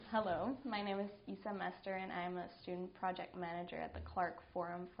Hello, my name is Isa Mester and I'm a student project manager at the Clark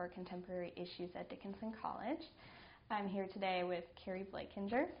Forum for Contemporary Issues at Dickinson College. I'm here today with Keri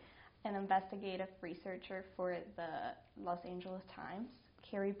Blakinger, an investigative researcher for the Los Angeles Times.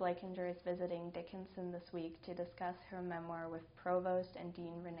 Keri Blakinger is visiting Dickinson this week to discuss her memoir with Provost and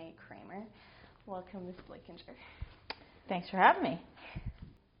Dean Renee Kramer. Welcome, Ms. Blakinger. Thanks for having me.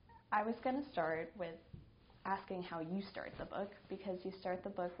 I was going to start with asking how you start the book, because you start the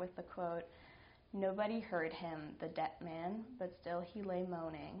book with the quote, "Nobody heard him, the dead man, but still he lay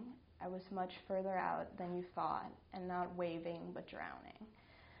moaning. I was much further out than you thought, and not waving but drowning."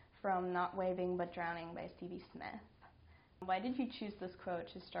 From Not Waving But Drowning by C.B. Smith. Why did you choose this quote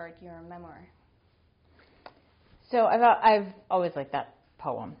to start your memoir? So I've always liked that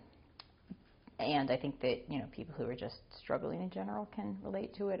poem, and I think that people who are just struggling in general can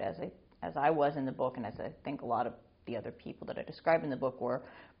relate to it, as I was in the book, and as I think a lot of the other people that I describe in the book were.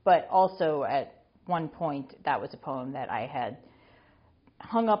 But also at one point, that was a poem that I had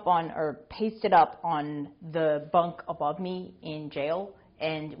hung up on or pasted up on the bunk above me in jail,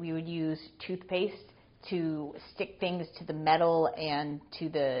 and we would use toothpaste to stick things to the metal and to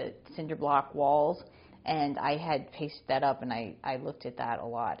the cinder block walls, and I had pasted that up, and I looked at that a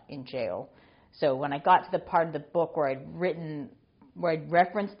lot in jail. So when I got to the part of the book where I'd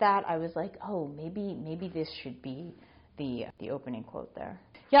referenced that, I was like, oh, maybe this should be the opening quote there.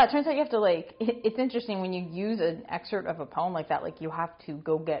 Yeah, it turns out you have to, it's interesting when you use an excerpt of a poem like that, you have to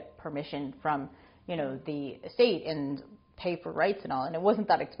go get permission from, the estate and pay for rights and all, and it wasn't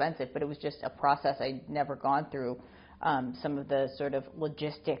that expensive, but it was just a process I'd never gone through, some of the sort of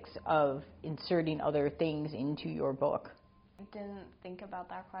logistics of inserting other things into your book. I didn't think about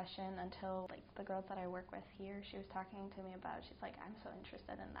that question until the girls that I work with here, she was talking to me about, she's like, I'm so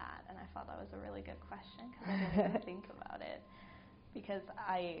interested in that, and I thought that was a really good question because I didn't even think about it, because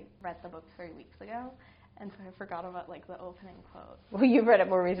I read the book 3 weeks ago, and so I forgot about the opening quote. Well, you've read it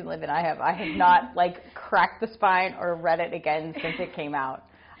more recently than I have. I have not cracked the spine or read it again since it came out.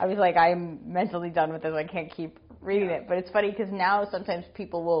 I was like, I'm mentally done with this, I can't keep reading it. But it's funny because now sometimes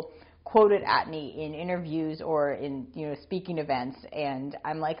people will quote it at me in interviews or in speaking events, and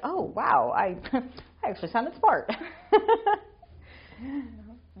I'm like, oh wow, I actually sounded smart.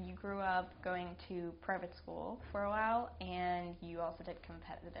 You grew up going to private school for a while, and you also did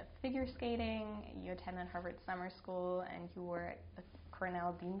competitive figure skating. You attended Harvard Summer School, and you were a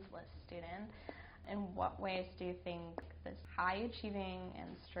Cornell Dean's List student. In what ways do you think this high-achieving and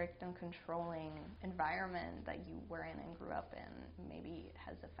strict and controlling environment that you were in and grew up in maybe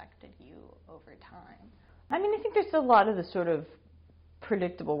has affected you over time? I think there's a lot of the sort of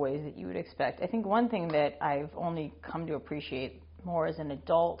predictable ways that you would expect. I think one thing that I've only come to appreciate more as an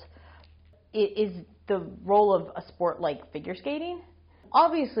adult is the role of a sport like figure skating.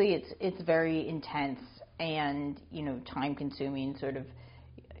 Obviously, it's very intense and time-consuming,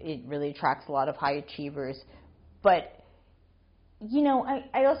 it really attracts a lot of high achievers. But,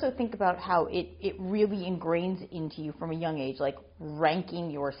 I also think about how it really ingrains into you from a young age, ranking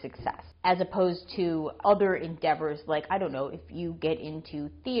your success, as opposed to other endeavors, I don't know, if you get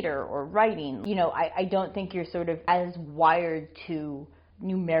into theater or writing, I don't think you're sort of as wired to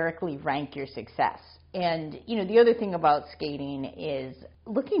numerically rank your success. And, the other thing about skating is,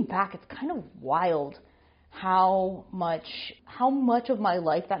 looking back, it's kind of wild how much of my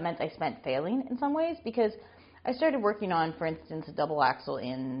life that meant I spent failing in some ways, because I started working on, for instance, a double axel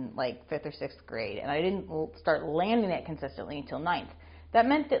in 5th or 6th grade, and I didn't start landing it consistently until 9th. That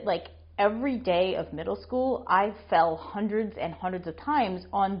meant that every day of middle school, I fell hundreds and hundreds of times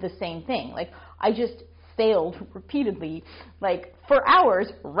on the same thing. I just failed repeatedly, for hours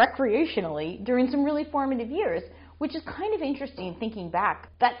recreationally during some really formative years, which is kind of interesting thinking back.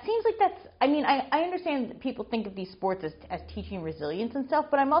 That seems like that's, I understand that people think of these sports as teaching resilience and stuff,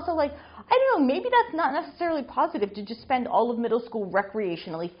 but I'm also I don't know, maybe that's not necessarily positive to just spend all of middle school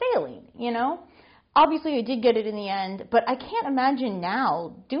recreationally failing, Obviously, I did get it in the end, but I can't imagine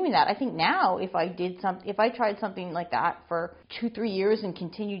now doing that. I think now, if I tried something like that for 2-3 years and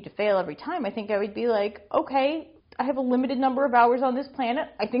continued to fail every time, I think I would be like, okay, I have a limited number of hours on this planet,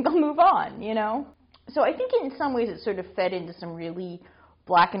 I think I'll move on, So I think in some ways it sort of fed into some really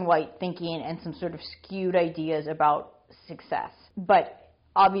black and white thinking and some sort of skewed ideas about success. But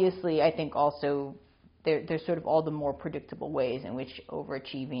obviously, I think also there's sort of all the more predictable ways in which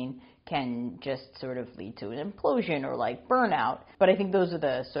overachieving can just sort of lead to an implosion or burnout. But I think those are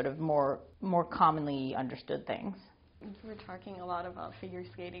the sort of more commonly understood things. You were talking a lot about figure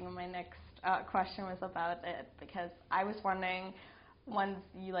skating, and my next question was about it, because I was wondering, once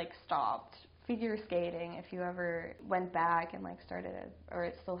you stopped figure skating, if you ever went back and like started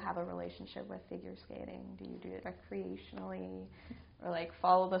or still have a relationship with figure skating, do you do it recreationally or like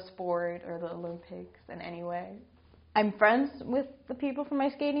follow the sport or the Olympics in any way? I'm friends with the people from my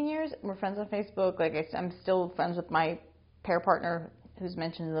skating years. We're friends on Facebook. Like I said, I'm still friends with my pair partner who's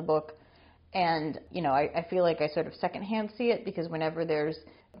mentioned in the book. And, you know, I feel like I sort of secondhand see it because whenever there's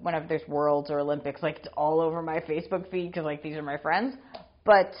Worlds or Olympics, like it's all over my Facebook feed because like these are my friends.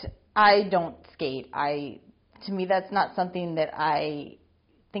 But I don't skate. To me, that's not something that I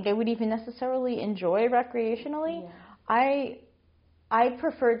think I would even necessarily enjoy recreationally. Yeah. I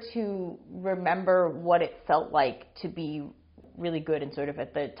prefer to remember what it felt like to be really good and sort of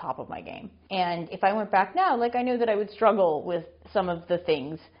at the top of my game. And if I went back now, like I know that I would struggle with some of the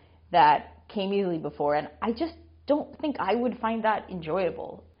things that came easily before, and I just don't think I would find that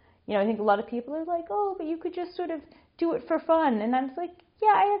enjoyable. You know, I think a lot of people are like, oh, but you could just sort of do it for fun. And I'm like, yeah,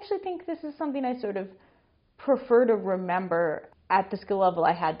 I actually think this is something I sort of prefer to remember at the skill level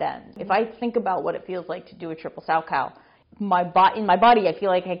I had then. Mm-hmm. If I think about what it feels like to do a triple Salchow, in my body, I feel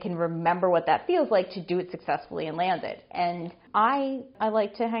like I can remember what that feels like to do it successfully and land it. And I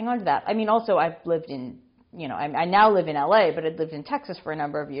like to hang on to that. I mean, also I've lived in, you know, I now live in LA, but I'd lived in Texas for a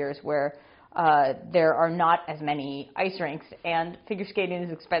number of years where there are not as many ice rinks, and figure skating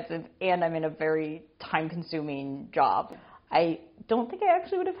is expensive, and I'm in a very time-consuming job. I don't think I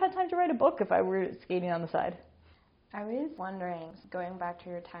actually would have had time to write a book if I were skating on the side. I was wondering, going back to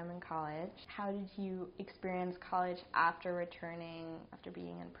your time in college, how did you experience college after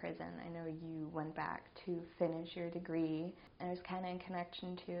being in prison? I know you went back to finish your degree, and it was kind of in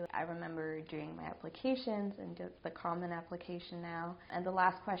connection to, I remember doing my applications and the common application now, and the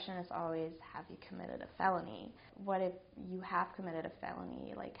last question is always, have you committed a felony? What if you have committed a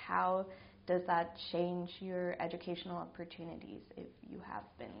felony? Like, how does that change your educational opportunities if you have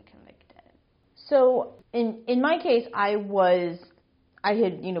been convicted? So in my case, I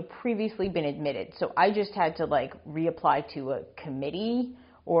had, you know, previously been admitted. So I just had to like reapply to a committee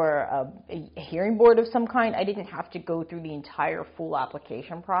or a hearing board of some kind. I didn't have to go through the entire full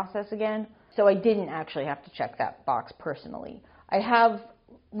application process again. So I didn't actually have to check that box personally. I have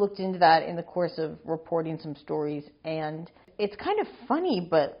looked into that in the course of reporting some stories, and it's kind of funny,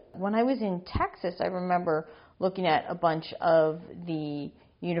 but when I was in Texas, I remember looking at a bunch of the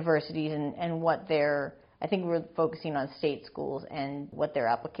universities and what I think we were focusing on state schools and what their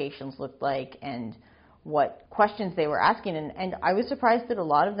applications looked like and what questions they were asking. And I was surprised that a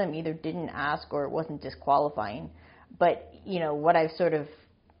lot of them either didn't ask or it wasn't disqualifying. But, you know, what I've sort of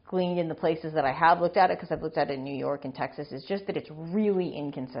gleaned in the places that I have looked at it, because I've looked at it in New York and Texas, is just that it's really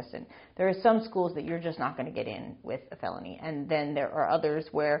inconsistent. There are some schools that you're just not going to get in with a felony, and then there are others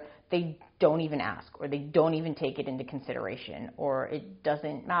where they don't even ask, or they don't even take it into consideration, or it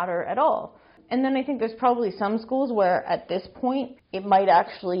doesn't matter at all. And then I think there's probably some schools where at this point it might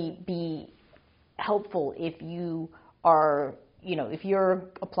actually be helpful if you are, you know, if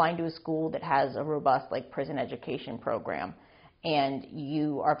you're applying to a school that has a robust like prison education program, and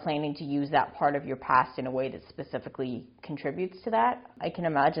you are planning to use that part of your past in a way that specifically contributes to that, I can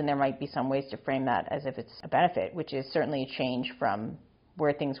imagine there might be some ways to frame that as if it's a benefit, which is certainly a change from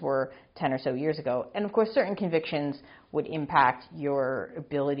where things were 10 or so years ago. And of course, certain convictions would impact your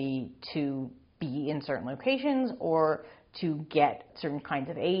ability to be in certain locations or to get certain kinds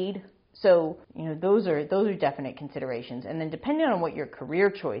of aid. So, you know, those are definite considerations. And then depending on what your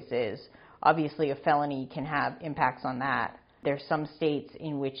career choice is, obviously a felony can have impacts on that. There's some states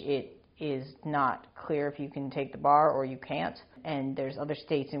in which it is not clear if you can take the bar or you can't. And there's other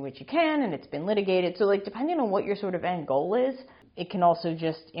states in which you can, and it's been litigated. So, like, depending on what your sort of end goal is, it can also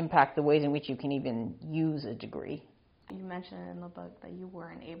just impact the ways in which you can even use a degree. You mentioned in the book that you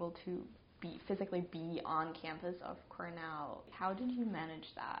weren't able to physically be on campus of Cornell. How did you manage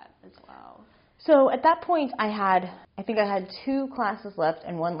that as well? So at that point, I think I had 2 classes left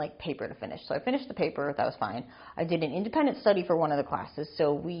and 1 like paper to finish. So I finished the paper, that was fine. I did an independent study for one of the classes,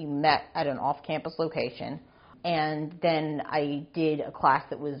 so we met at an off-campus location. And then I did a class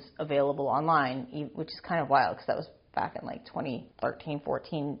that was available online, which is kind of wild because that was back in like 2013,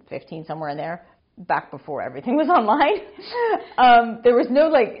 14, 15, somewhere in there, back before everything was online. There was no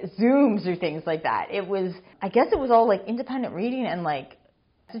like Zooms or things like that. I guess it was all like independent reading and like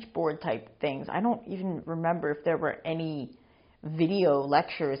message board type things. I don't even remember if there were any video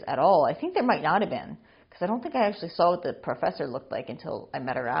lectures at all. I think there might not have been, because I don't think I actually saw what the professor looked like until I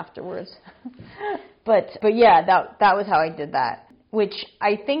met her afterwards. but yeah, that was how I did that, which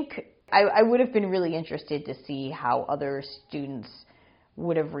I think I would have been really interested to see how other students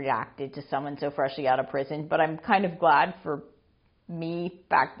would have reacted to someone so freshly out of prison. But I'm kind of glad for me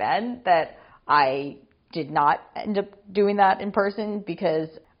back then that I did not end up doing that in person because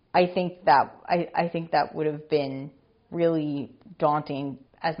I think that would have been really daunting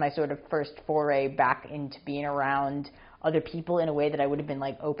as my sort of first foray back into being around other people in a way that I would have been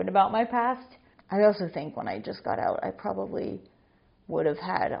like open about my past. I also think when I just got out, I probably would have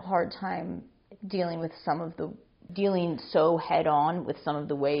had a hard time dealing so head on with some of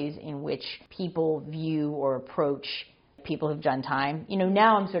the ways in which people view or approach people who've done time. You know,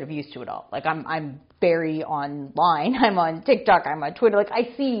 now I'm sort of used to it all. Like I'm very online. I'm on TikTok. I'm on Twitter. Like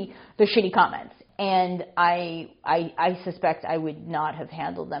I see the shitty comments, and I suspect I would not have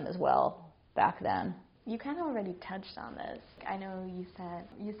handled them as well back then. You kind of already touched on this. I know you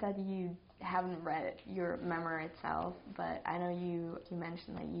said you haven't read your memoir itself, but I know you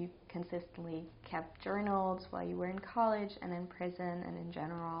mentioned that you consistently kept journals while you were in college and in prison and in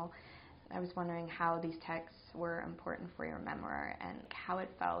general. I was wondering how these texts were important for your memoir and how it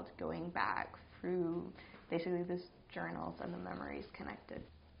felt going back through basically these journals and the memories connected.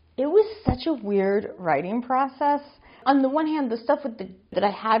 It was such a weird writing process. On the one hand, the stuff that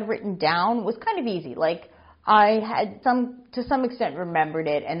I had written down was kind of easy. Like I had to some extent remembered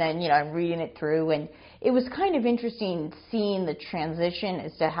it, and then, you know, I'm reading it through, and it was kind of interesting seeing the transition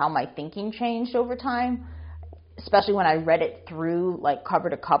as to how my thinking changed over time, especially when I read it through, like, cover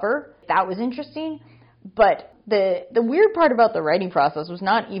to cover. That was interesting. But the weird part about the writing process was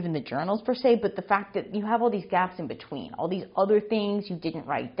not even the journals per se, but the fact that you have all these gaps in between, all these other things you didn't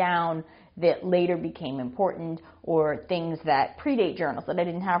write down that later became important, or things that predate journals that I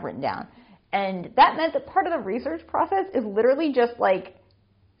didn't have written down. And that meant that part of the research process is literally just like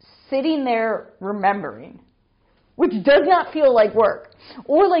sitting there remembering, which does not feel like work.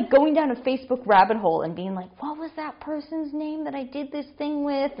 Or like going down a Facebook rabbit hole and being like, what was that person's name that I did this thing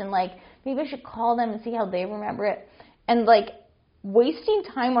with? And like, maybe I should call them and see how they remember it. And like wasting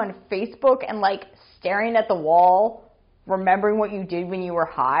time on Facebook and like staring at the wall, remembering what you did when you were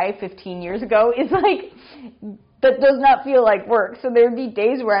high 15 years ago is like, that does not feel like work. So there would be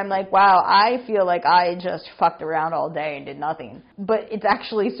days where I'm like, wow, I feel like I just fucked around all day and did nothing. But it's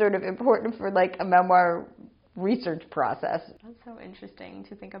actually sort of important for like a memoir research process. That's so interesting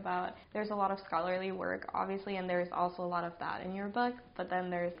to think about. There's a lot of scholarly work, obviously, and there's also a lot of that in your book, but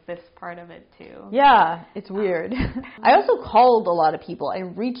then there's this part of it too. Yeah, it's weird. I also called a lot of people. I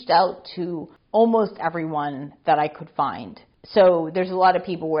reached out to almost everyone that I could find. So there's a lot of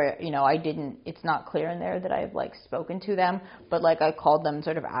people where, you know, it's not clear in there that I've like spoken to them, but like I called them,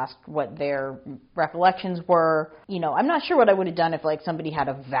 sort of asked what their recollections were. You know, I'm not sure what I would have done if like somebody had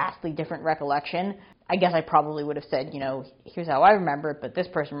a vastly different recollection. I guess I probably would have said, you know, here's how I remember it, but this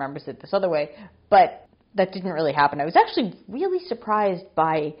person remembers it this other way. But that didn't really happen. I was actually really surprised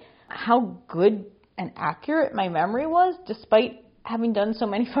by how good and accurate my memory was, despite having done so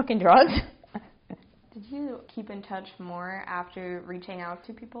many fucking drugs. Did you keep in touch more after reaching out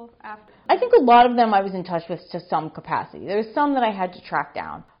to people after? I think a lot of them I was in touch with to some capacity. There's some that I had to track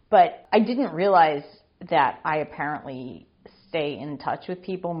down, but I didn't realize that I apparently stay in touch with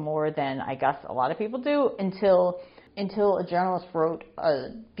people more than I guess a lot of people do until a journalist wrote a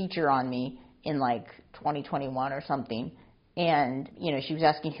feature on me in like 2021 or something. And, you know, she was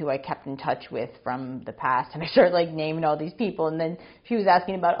asking who I kept in touch with from the past. And I started, like, naming all these people. And then she was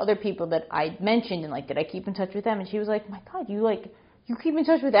asking about other people that I mentioned and, like, did I keep in touch with them? And she was like, my God, you keep in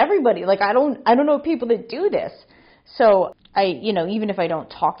touch with everybody. Like, I don't know people that do this. So you know, even if I don't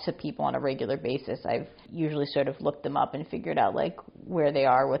talk to people on a regular basis, I've usually sort of looked them up and figured out, like, where they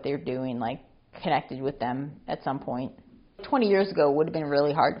are, what they're doing, like, connected with them at some point. 20 years ago, it would have been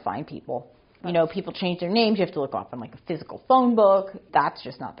really hard to find people. You know, people change their names. You have to look up on like a physical phone book. That's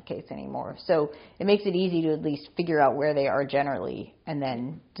just not the case anymore. So it makes it easy to at least figure out where they are generally and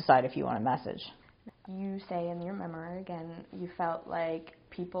then decide if you want a message. You say in your memoir, again, you felt like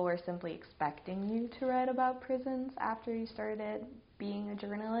people were simply expecting you to write about prisons after you started being a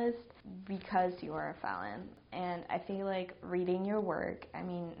journalist because you are a felon. And I feel like reading your work, I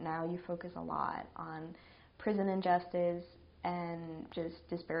mean, now you focus a lot on prison injustice and just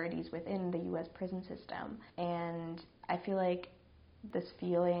disparities within the U.S. prison system. And I feel like this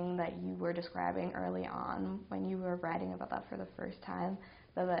feeling that you were describing early on when you were writing about that for the first time,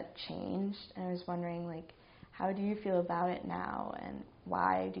 that changed. And I was wondering, like, how do you feel about it now, and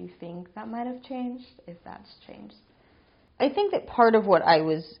why do you think that might have changed, if that's changed? I think that part of what I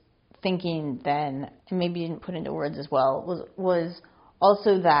was thinking then, and maybe didn't put into words as well, was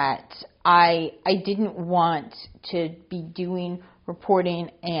also that I didn't want to be doing reporting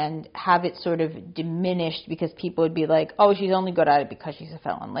and have it sort of diminished because people would be like, oh, she's only good at it because she's a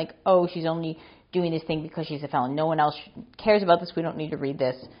felon. Like, oh, she's only doing this thing because she's a felon. No one else cares about this. We don't need to read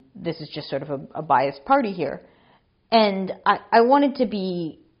this. This is just sort of a biased party here. And I wanted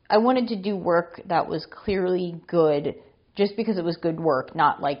to do work that was clearly good just because it was good work,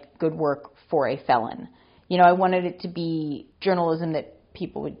 not like good work for a felon. You know, I wanted it to be journalism that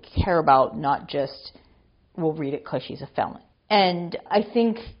people would care about, not just, we'll read it because she's a felon. And I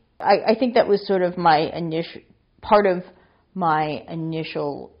think that was sort of part of my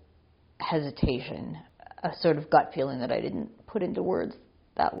initial hesitation, a sort of gut feeling that I didn't put into words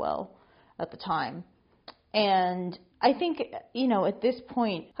that well at the time. And I think, you know, at this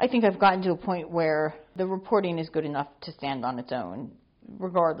point, I think I've gotten to a point where the reporting is good enough to stand on its own,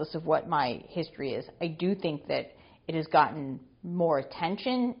 regardless of what my history is. I do think that it has gotten more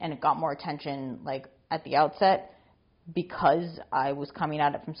attention, and it got more attention, like, at the outset, because I was coming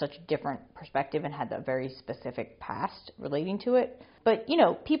at it from such a different perspective and had that very specific past relating to it. But, you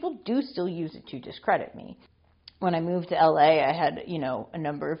know, people do still use it to discredit me. When I moved to LA, I had, you know, a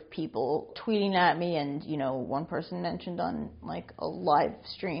number of people tweeting at me, and, you know, one person mentioned on, like, a live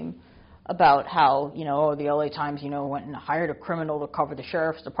stream about how, you know, the LA Times, you know, went and hired a criminal to cover the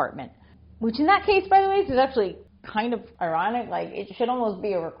sheriff's department. Which in that case, by the way, is actually kind of ironic. Like, it should almost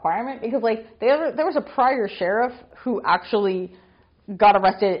be a requirement, because, like, there was a prior sheriff who actually got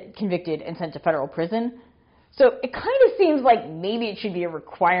arrested, convicted, and sent to federal prison. So it kind of seems like maybe it should be a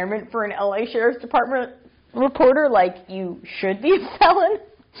requirement for an LA Sheriff's Department reporter, like, you should be a felon.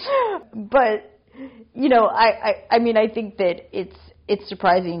 But, you know, I mean, I think that it's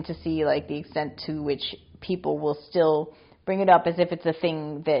surprising to see, like, the extent to which people will still bring it up as if it's a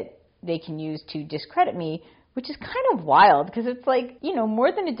thing that they can use to discredit me, which is kind of wild, because it's like, you know,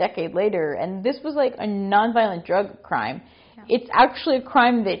 more than a decade later, and this was like a nonviolent drug crime. Yeah. It's actually a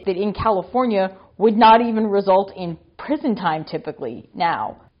crime that in California would not even result in prison time typically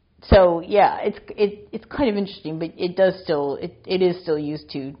now. So yeah, it's kind of interesting, but it is still used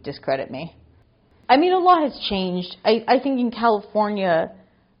to discredit me. I mean, a lot has changed. I think in California,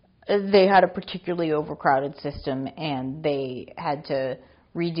 they had a particularly overcrowded system, and they had to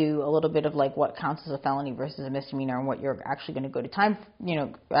redo a little bit of like what counts as a felony versus a misdemeanor, and what you're actually going to go to time, you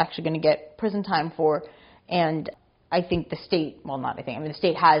know, actually going to get prison time for. And I think the state, well, not I think, I mean, the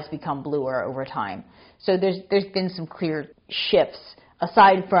state has become bluer over time. So there's been some clear shifts,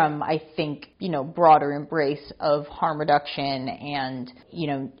 aside from, I think, you know, broader embrace of harm reduction and, you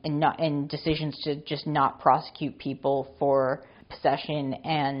know, and decisions to just not prosecute people for possession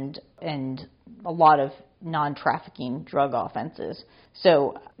and a lot of non-trafficking drug offenses.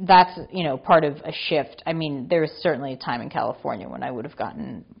 So that's, you know, part of a shift. I mean, there was certainly a time in California when I would have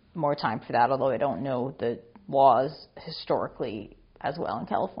gotten more time for that, although I don't know the laws historically as well in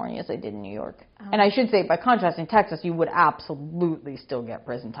California as I did in New York. And I should say, by contrast, in Texas, you would absolutely still get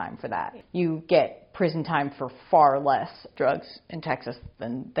prison time for that. You get prison time for far less drugs in Texas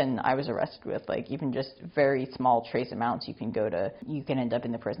than I was arrested with. Like, even just very small trace amounts, you can end up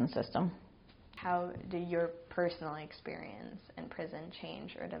in the prison system. How did your personal experience in prison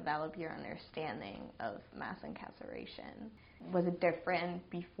change or develop your understanding of mass incarceration? Was it different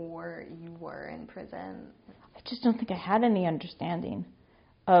before you were in prison? I just don't think I had any understanding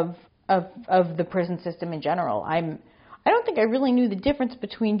of the prison system in general. I don't think I really knew the difference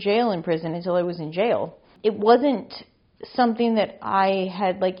between jail and prison until I was in jail. It wasn't something that I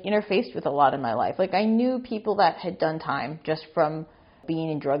had like interfaced with a lot in my life. Like, I knew people that had done time just from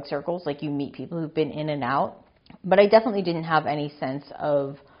being in drug circles. Like, you meet people who've been in and out, but I definitely didn't have any sense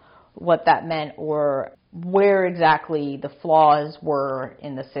of what that meant or where exactly the flaws were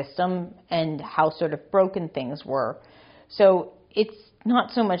in the system and how sort of broken things were. So it's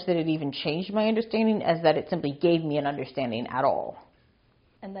not so much that it even changed my understanding as that it simply gave me an understanding at all.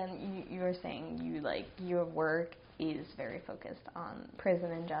 And then you were saying your work is very focused on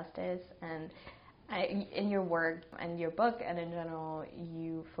prison and justice, and in your work and your book and in general,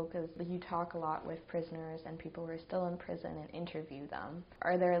 you talk a lot with prisoners and people who are still in prison and interview them.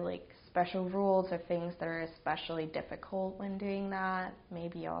 Are there like special rules or things that are especially difficult when doing that?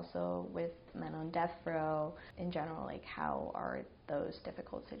 Maybe also with men on death row in general, like how are those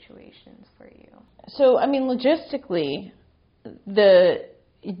difficult situations for you? So, I mean, logistically,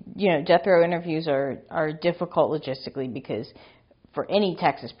 death row interviews are difficult logistically because for any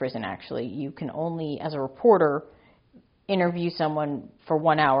Texas prison, actually, you can only, as a reporter, interview someone for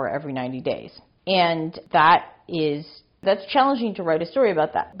 1 hour every 90 days. And that's challenging to write a story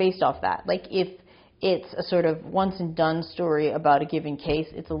about that, based off that. Like, if it's a sort of once and done story about a given case,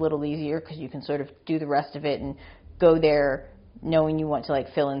 it's a little easier because you can sort of do the rest of it and go there knowing you want to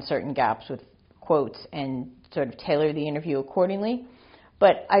like fill in certain gaps with quotes and sort of tailor the interview accordingly.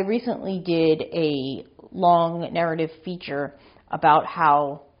 But I recently did a long narrative feature about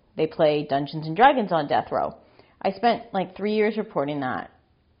how they play Dungeons and Dragons on death row. I spent like 3 years reporting that.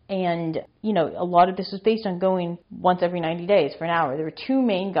 And, you know, a lot of this was based on going once every 90 days for an hour. There were two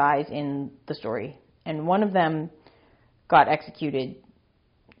main guys in the story, and one of them got executed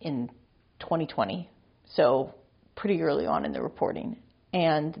in 2020, so pretty early on in the reporting.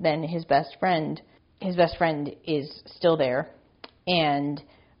 And then his best friend is still there, and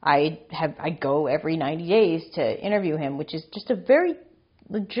I go every 90 days to interview him, which is just a very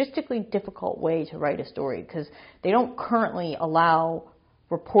logistically difficult way to write a story because they don't currently allow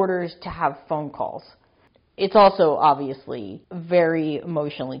reporters to have phone calls. It's also obviously very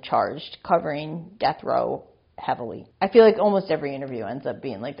emotionally charged, covering death row heavily. I feel like almost every interview ends up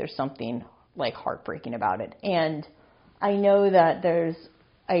being like there's something like heartbreaking about it. And I know that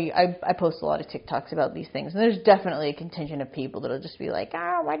I post a lot of TikToks about these things, and there's definitely a contingent of people that'll just be like,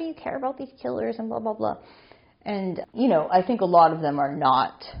 why do you care about these killers and blah, blah, blah. And, you know, I think a lot of them are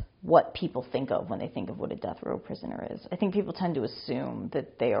not what people think of when they think of what a death row prisoner is. I think people tend to assume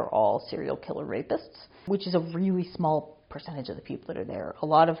that they are all serial killer rapists, which is a really small percentage of the people that are there. A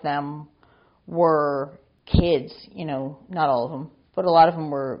lot of them were kids, you know, not all of them, but a lot of them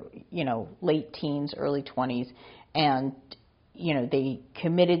were, you know, late teens, early 20s, and, you know, they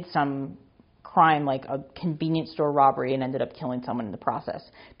committed some crime like a convenience store robbery and ended up killing someone in the process.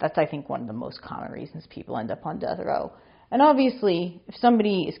 That's, I think, one of the most common reasons people end up on death row. And obviously, if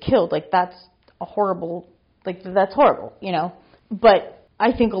somebody is killed, like, that's horrible, you know. But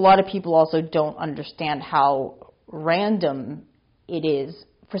I think a lot of people also don't understand how random it is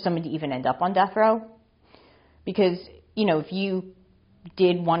for someone to even end up on death row. Because, you know, if you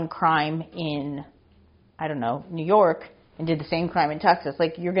did one crime in, I don't know, New York, and did the same crime in Texas,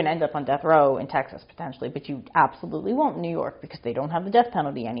 like, you're going to end up on death row in Texas potentially, but you absolutely won't in New York because they don't have the death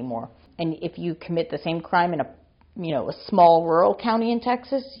penalty anymore. And if you commit the same crime in a small rural county in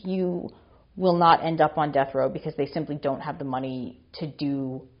Texas, you will not end up on death row because they simply don't have the money to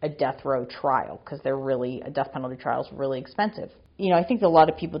do a death row trial because a death penalty trial is really expensive. You know, I think a lot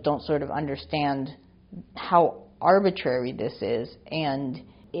of people don't sort of understand how arbitrary this is, and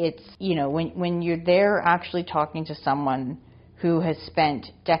it's, you know, when you're there actually talking to someone who has spent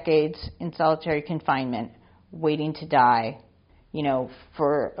decades in solitary confinement waiting to die, you know,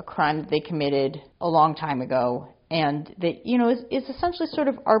 for a crime that they committed a long time ago, and that, you know, is essentially sort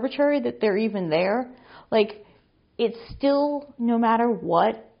of arbitrary that they're even there. Like, it's still, no matter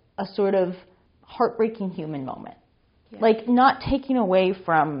what, a sort of heartbreaking human moment. Yeah. Like, not taking away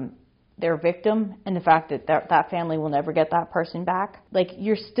from their victim and the fact that that family will never get that person back. Like,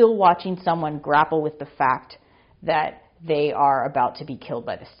 you're still watching someone grapple with the fact that they are about to be killed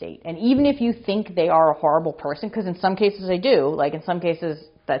by the state. And even if you think they are a horrible person, because in some cases they do, like in some cases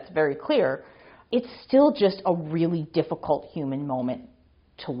that's very clear, it's still just a really difficult human moment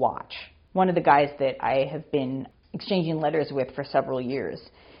to watch. One of the guys that I have been exchanging letters with for several years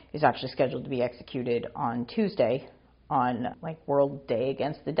is actually scheduled to be executed on Tuesday, on like World Day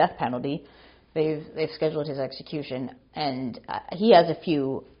Against the Death Penalty. They've scheduled his execution, and he has a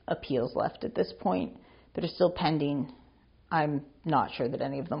few appeals left at this point that are still pending. I'm not sure that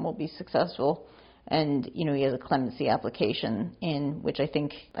any of them will be successful. And, you know, he has a clemency application in which I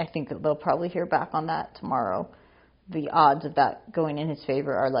think they'll probably hear back on that tomorrow. The odds of that going in his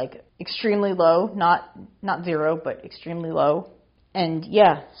favor are like extremely low, not zero, but extremely low. And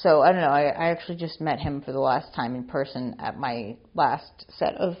yeah, so I don't know, I actually just met him for the last time in person at my last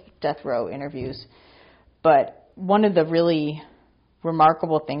set of death row interviews. But one of the really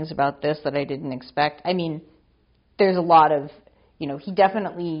remarkable things about this that I didn't expect, I mean, there's a lot of, you know, he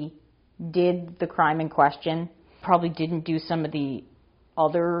definitely did the crime in question, probably didn't do some of the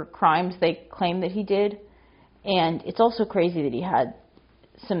other crimes they claim that he did. And it's also crazy that he had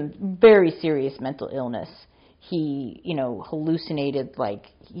some very serious mental illness. He, you know, hallucinated, like,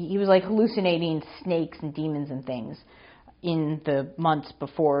 he was like hallucinating snakes and demons and things in the months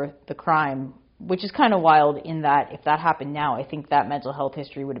before the crime, which is kind of wild in that if that happened now, I think that mental health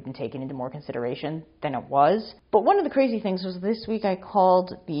history would have been taken into more consideration than it was. But one of the crazy things was this week I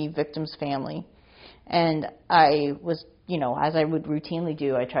called the victim's family, and I was, you know, as I would routinely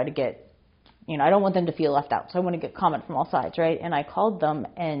do, I try to get, you know, I don't want them to feel left out, so I want to get comment from all sides, right? And I called them,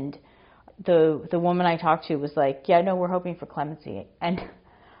 and the woman I talked to was like, yeah, no, we're hoping for clemency. And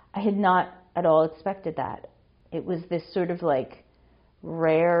I had not at all expected that. It was this sort of like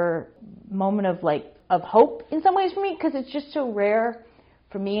rare moment of hope in some ways for me, because it's just so rare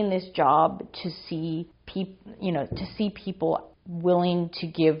for me in this job to see people willing to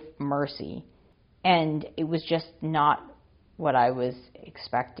give mercy. And it was just not what I was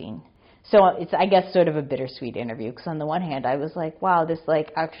expecting. So it's, I guess, sort of a bittersweet interview, because on the one hand I was like, wow, this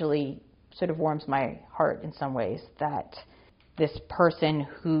like actually sort of warms my heart in some ways, that this person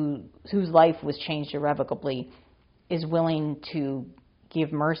whose life was changed irrevocably is willing to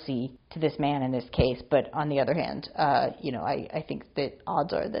give mercy to this man in this case. But on the other hand, I think that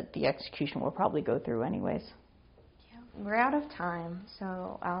odds are that the execution will probably go through anyways. Yeah, we're out of time,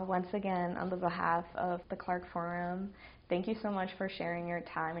 so once again, on the behalf of the Clark Forum, thank you so much for sharing your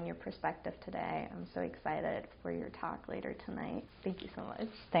time and your perspective today. I'm so excited for your talk later tonight. Thank you so much.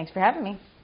 Thanks for having me.